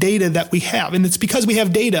enough data that we have, and it's because we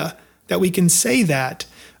have data that we can say that.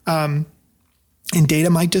 And data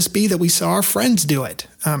might just be that we saw our friends do it,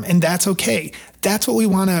 and that's okay. That's what we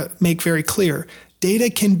want to make very clear. Data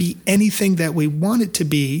can be anything that we want it to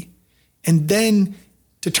be, and then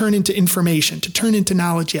to turn into information, to turn into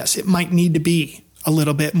knowledge, yes, it might need to be a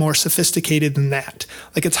little bit more sophisticated than that.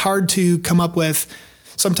 Like, it's hard to come up with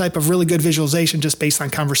some type of really good visualization just based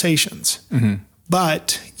on conversations. Mm-hmm.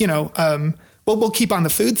 But, we'll keep on the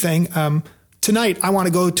food thing. Tonight, I want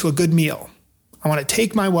to go to a good meal. I want to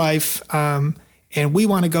take my wife and we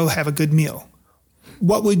want to go have a good meal.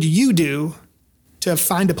 What would you do to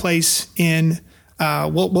find a place in,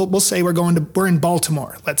 we'll say we're in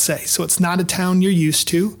Baltimore, let's say. So it's not a town you're used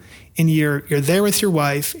to, and you're there with your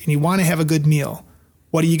wife and you want to have a good meal.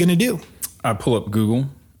 What are you going to do? I pull up Google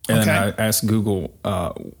and I ask Google,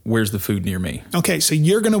 where's the food near me? Okay, so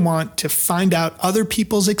you're going to want to find out other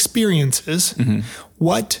people's experiences. Mm-hmm.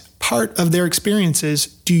 What part of their experiences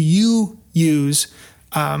do you use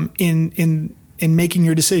in making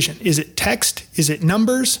your decision? Is it text? Is it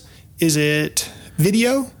numbers? Is it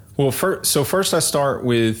video? Well, first I start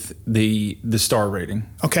with the star rating.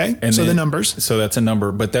 Okay, and so the numbers. So that's a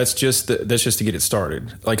number, but that's just to get it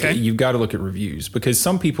started. Like you've got to look at reviews, because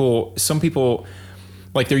some people,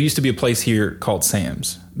 like there used to be a place here called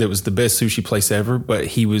Sam's that was the best sushi place ever, but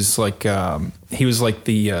he was like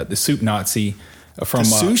the soup Nazi. From the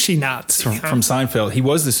sushi Nazi from Seinfeld. He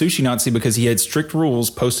was the sushi Nazi because he had strict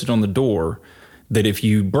rules posted on the door that if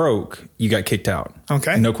you broke, you got kicked out.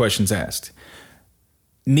 Okay. No questions asked.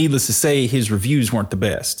 Needless to say, his reviews weren't the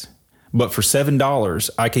best. But for $7,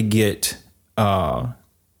 I could get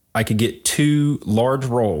 2 large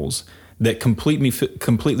rolls that completely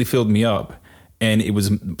filled me up, and it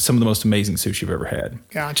was some of the most amazing sushi I've ever had.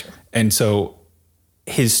 Gotcha. And so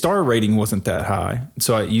his star rating wasn't that high.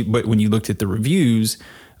 But when you looked at the reviews,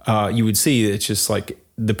 you would see that it's just like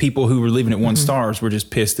the people who were leaving at 1 stars were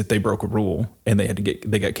just pissed that they broke a rule and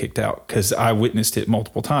they got kicked out, because I witnessed it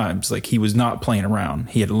multiple times. Like, he was not playing around.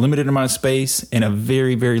 He had a limited amount of space and a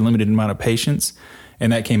very, very limited amount of patience.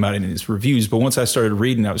 And that came out in his reviews. But once I started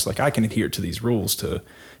reading, I was like, I can adhere to these rules to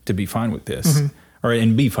be fine with this.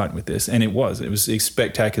 And be fine with this. And it was a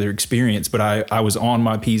spectacular experience, but I was on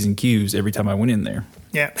my P's and Q's every time I went in there.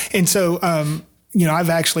 Yeah. And so, I've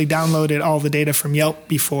actually downloaded all the data from Yelp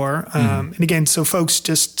before. And again, so folks,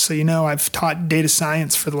 just so you know, I've taught data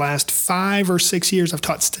science for the last 5 or 6 years. I've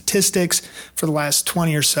taught statistics for the last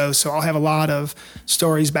 20 or so. So I'll have a lot of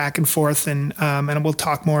stories back and forth, and we'll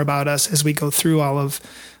talk more about us as we go through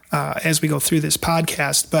this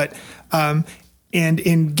podcast. But, and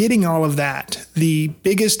in getting all of that, the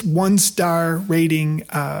biggest 1-star rating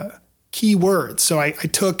keywords. So I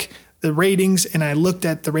took the ratings and I looked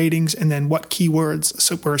at the ratings and then what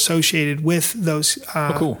keywords were associated with those.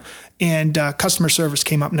 Cool. And customer service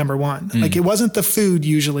came up number 1. Like, it wasn't the food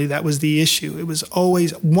usually that was the issue. It was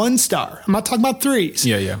always 1 star. I'm not talking about 3s.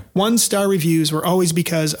 Yeah. 1-star reviews were always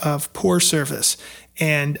because of poor service.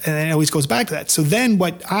 And it always goes back to that. So then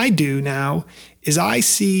what I do now is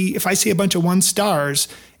if I see a bunch of 1 stars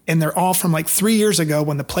and they're all from like 3 years ago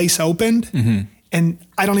when the place opened, and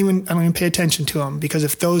I don't even pay attention to them, because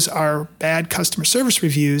if those are bad customer service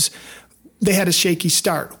reviews, they had a shaky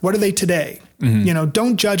start. What are they today?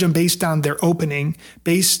 Don't judge them based on their opening.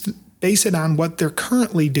 Base it on what they're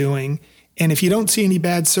currently doing. And if you don't see any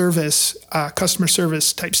bad service, customer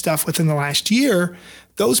service type stuff within the last year,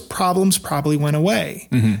 those problems probably went away.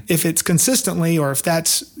 If it's consistently, or if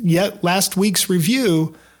that's yet last week's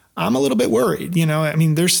review, I'm a little bit worried.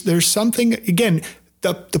 There's something, again,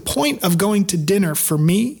 the point of going to dinner for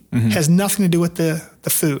me has nothing to do with the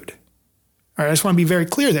food. All right, I just want to be very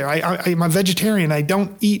clear there. I'm a vegetarian. I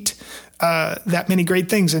don't eat that many great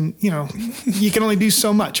things, and you can only do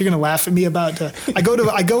so much. You're going to laugh at me about. I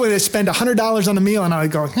go and I spend $100 on a meal, and I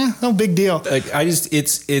go, no big deal.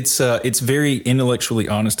 It's very intellectually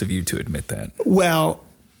honest of you to admit that. Well,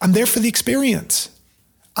 I'm there for the experience.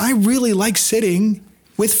 I really like sitting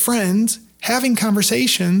with friends, having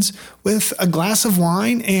conversations with a glass of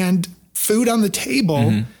wine and food on the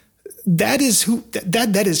table. That is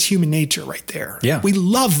that is human nature right there. Yeah. We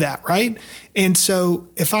love that, right? And so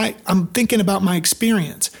if I'm thinking about my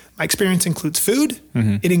experience includes food.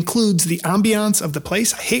 It includes the ambiance of the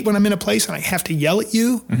place. I hate when I'm in a place and I have to yell at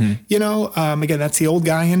you. Again, that's the old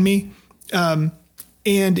guy in me.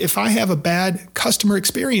 And if I have a bad customer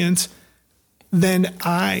experience, then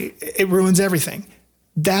it ruins everything.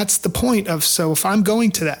 That's the point of, so if I'm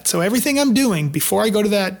going to that, so everything I'm doing before I go to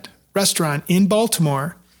that restaurant in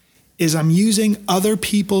Baltimore is I'm using other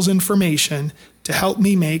people's information to help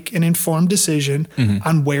me make an informed decision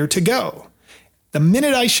on where to go. The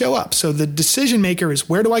minute I show up, so the decision maker is,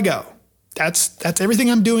 where do I go? That's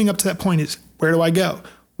everything I'm doing up to that point is, where do I go?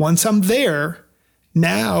 Once I'm there,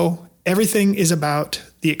 now everything is about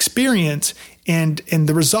the experience and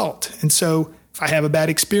the result. And so if I have a bad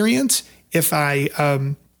experience, if I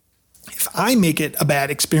make it a bad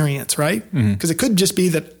experience, right? Because it could just be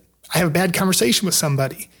that I have a bad conversation with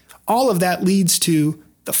somebody. All of that leads to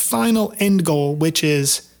the final end goal, which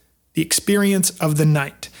is the experience of the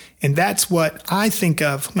night. And that's what I think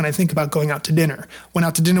of when I think about going out to dinner. Went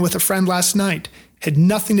out to dinner with a friend last night. Had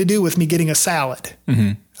nothing to do with me getting a salad.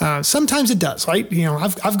 Sometimes it does, right?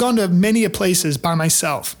 I've gone to many places by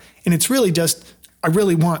myself, and it's really just I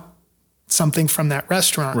really want something from that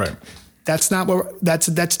restaurant. Right. That's not what that's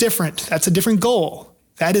different. That's a different goal.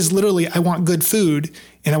 That is literally I want good food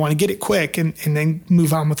and I want to get it quick and then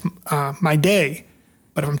move on with my day.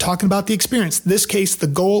 But if I'm talking about the experience, in this case, the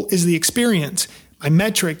goal is the experience. My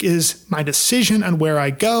metric is my decision on where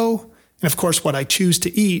I go. And of course, what I choose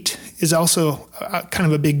to eat is also kind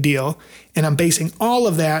of a big deal. And I'm basing all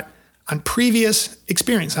of that on previous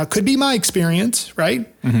experience. Now, it could be my experience,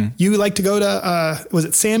 right? You like to go to, was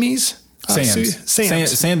it Sammy's?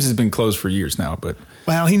 Sam's has been closed for years now, but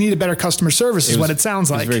well, he needed better customer service, is what it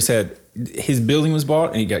sounds like. It was very sad. His building was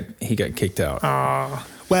bought, and he got kicked out.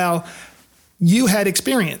 Well, you had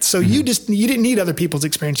experience, so you didn't need other people's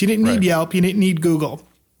experience. You didn't need Yelp. You didn't need Google.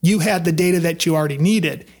 You had the data that you already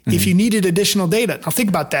needed. If you needed additional data, now think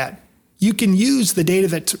about that. You can use the data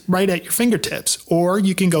that's right at your fingertips, or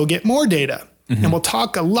you can go get more data. And we'll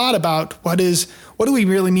talk a lot about what do we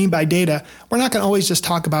really mean by data. We're not going to always just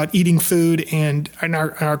talk about eating food and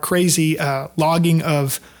our crazy logging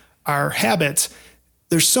of our habits.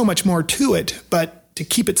 There's so much more to it, but to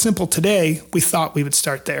keep it simple today, we thought we would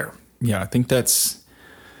start there. Yeah, I think that.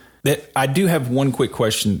 I do have one quick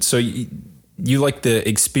question. So you like the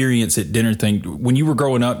experience at dinner thing. When you were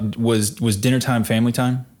growing up, was dinner time family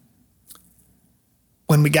time?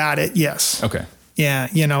 When we got it, yes. Okay. Yeah,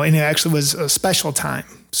 and it actually was a special time.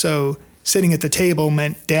 So sitting at the table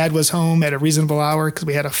meant Dad was home at a reasonable hour because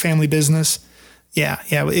we had a family business. Yeah,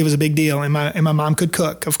 it was a big deal. And my mom could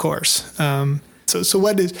cook, of course. So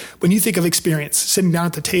what is, when you think of experience, sitting down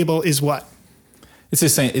at the table is what? It's the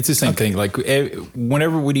same thing. Like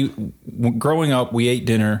whenever growing up, we ate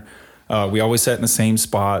dinner. We always sat in the same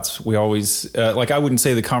spots. We always, I wouldn't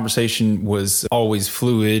say the conversation was always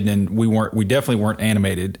fluid, and we definitely weren't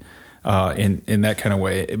animated. In that kind of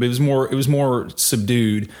way, it was more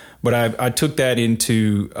subdued. But I took that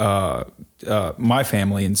into my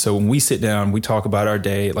family, and so when we sit down, we talk about our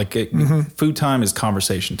day. Food time is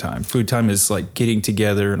conversation time. Food time is like getting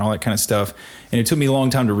together and all that kind of stuff. And it took me a long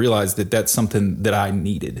time to realize that that's something that I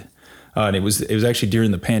needed. And it was actually during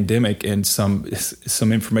the pandemic, and some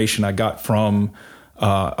information I got from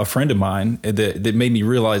a friend of mine that made me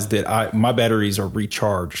realize that my batteries are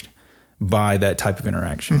recharged by that type of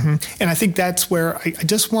interaction. And I think that's where I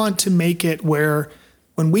just want to make it where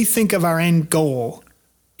when we think of our end goal,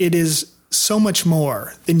 it is so much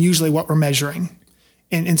more than usually what we're measuring.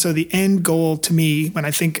 And so the end goal to me, when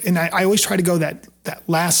I think, and I always try to go that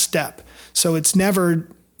last step. So it's never,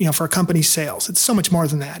 for a company's sales, it's so much more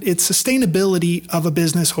than that. It's sustainability of a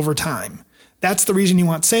business over time. That's the reason you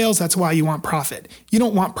want sales. That's why you want profit. You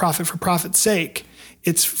don't want profit for profit's sake.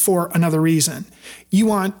 It's for another reason. You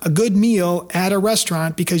want a good meal at a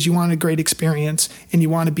restaurant because you want a great experience and you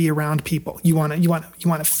want to be around people. You want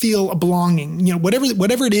to feel a belonging.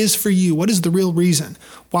 Whatever it is for you. What is the real reason?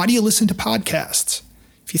 Why do you listen to podcasts?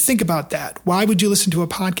 If you think about that, why would you listen to a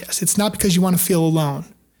podcast? It's not because you want to feel alone.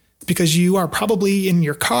 It's because you are probably in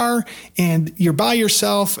your car and you're by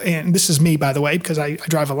yourself. And this is me, by the way, because I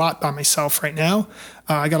drive a lot by myself right now.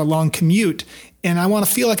 I got a long commute, and I want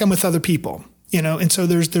to feel like I'm with other people. And so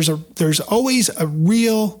there's always a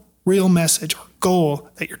real message or goal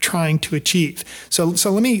that you're trying to achieve. So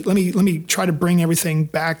let me try to bring everything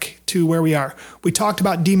back to where we are. We talked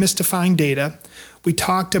about demystifying data. We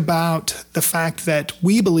talked about the fact that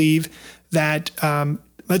we believe that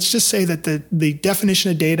let's just say that the definition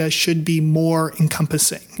of data should be more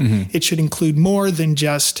encompassing. It should include more than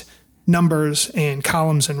just numbers and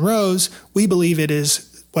columns and rows. We believe it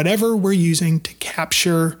is whatever we're using to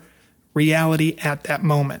capture reality at that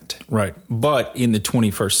moment. Right. But in the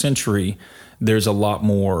 21st century, there's a lot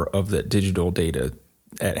more of that digital data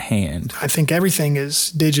at hand. I think everything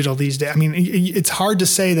is digital these days. I mean, it's hard to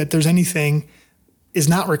say that there's anything is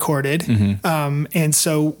not recorded. And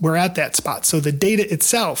so we're at that spot. So the data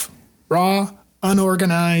itself, raw,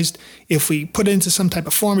 unorganized, if we put it into some type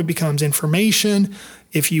of form, it becomes information.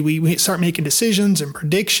 If we start making decisions and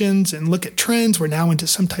predictions and look at trends, we're now into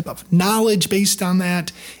some type of knowledge based on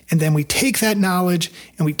that. And then we take that knowledge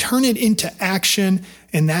and we turn it into action.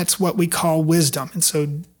 And that's what we call wisdom. And so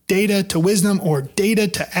data to wisdom or data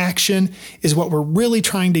to action is what we're really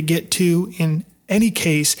trying to get to in any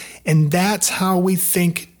case. And that's how we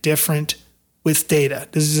think different with data.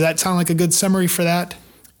 Does that sound like a good summary for that?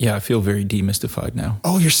 Yeah, I feel very demystified now.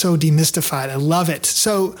 Oh, you're so demystified. I love it.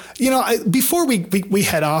 So, before we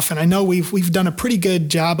head off, and I know we've done a pretty good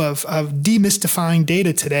job of demystifying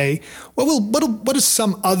data today. What are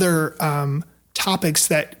some other topics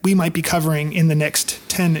that we might be covering in the next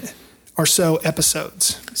 10 or so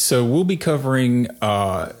episodes? So we'll be covering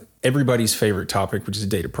everybody's favorite topic, which is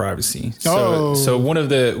data privacy. So one of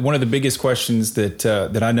the biggest questions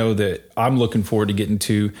that I know that I'm looking forward to getting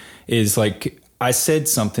to is like, I said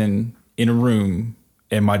something in a room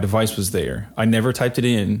and my device was there. I never typed it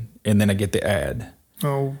in, and then I get the ad.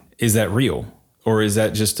 Oh, is that real, or is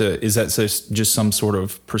that just some sort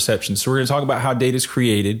of perception? So we're going to talk about how data is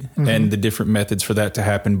created and the different methods for that to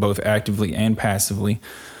happen, both actively and passively,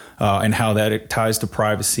 and how that ties to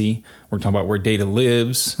privacy. We're talking about where data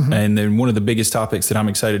lives, and then one of the biggest topics that I'm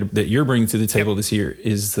excited that you're bringing to the table this year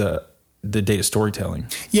is the data storytelling.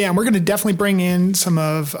 Yeah, and we're going to definitely bring in some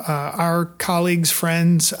of our colleagues,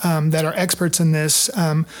 friends that are experts in this.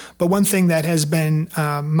 But one thing that has been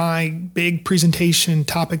my big presentation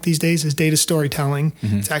topic these days is data storytelling.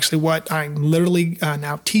 It's actually what I'm literally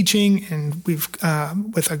now teaching, and we've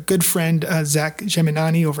with a good friend, Zach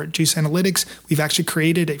Geminani over at Juice Analytics, we've actually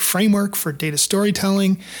created a framework for data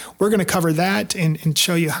storytelling. We're going to cover that and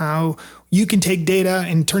show you how you can take data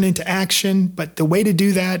and turn it into action, but the way to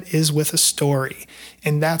do that is with a story.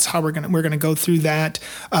 And that's how we're going to go through that.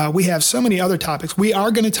 We have so many other topics. We are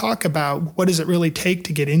going to talk about what does it really take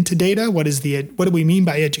to get into data? What do we mean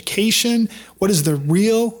by education? What is the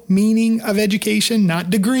real meaning of education? Not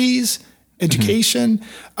degrees. Education.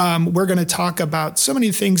 We're going to talk about so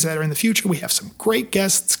many things that are in the future. We have some great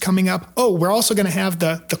guests coming up. Oh, we're also going to have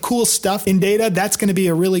the cool stuff in data. That's going to be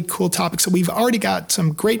a really cool topic. So we've already got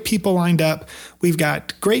some great people lined up. We've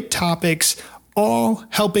got great topics, all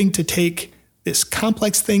helping to take this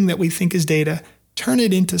complex thing that we think is data, turn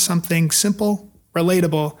it into something simple,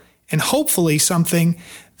 relatable, and hopefully something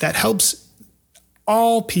that helps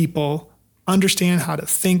all people understand how to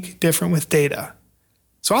think different with data.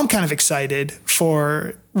 So I'm kind of excited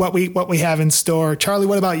for what we have in store. Charlie,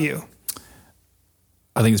 what about you?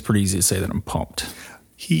 I think it's pretty easy to say that I'm pumped.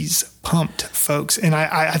 He's pumped, folks. And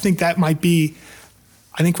I think that might be,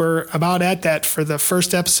 I think we're about at that for the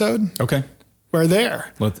first episode. Okay. We're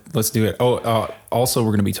there. Let's do it. Also,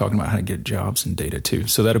 we're going to be talking about how to get jobs in data too.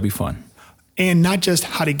 So that'll be fun. And not just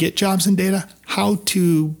how to get jobs in data, how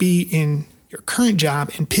to be in your current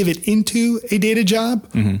job and pivot into a data job,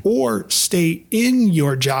 or stay in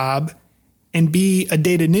your job and be a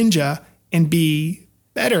data ninja and be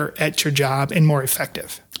better at your job and more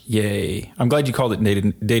effective. Yay. I'm glad you called it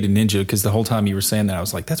data ninja, because the whole time you were saying that, I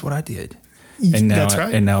was like, that's what I did. And now, that's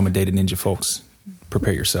right. And now I'm a data ninja, folks.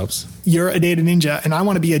 Prepare yourselves. You're a data ninja, and I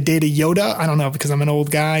want to be a data Yoda. I don't know, because I'm an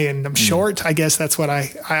old guy and I'm short. I guess that's what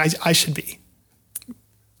I should be.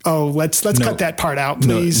 Oh, let's cut that part out,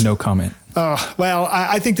 please. No comment. Well,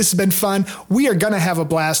 I think this has been fun. We are going to have a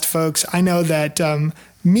blast, folks. I know that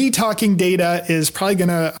me talking data is probably going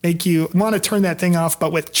to make you want to turn that thing off.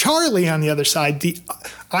 But with Charlie on the other side,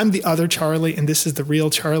 I'm the other Charlie, and this is the real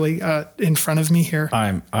Charlie in front of me here.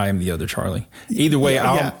 I'm the other Charlie. Either way,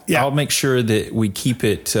 I'll make sure that we keep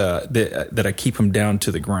it that I keep him down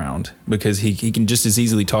to the ground, because he can just as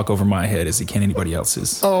easily talk over my head as he can anybody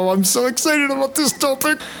else's. Oh, I'm so excited about this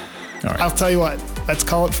topic. All right. I'll tell you what, let's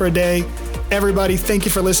call it for a day. Everybody, thank you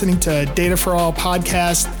for listening to Data for All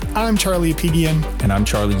podcast. I'm Charlie Apigian. And I'm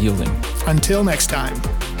Charlie Yielding. Until next time.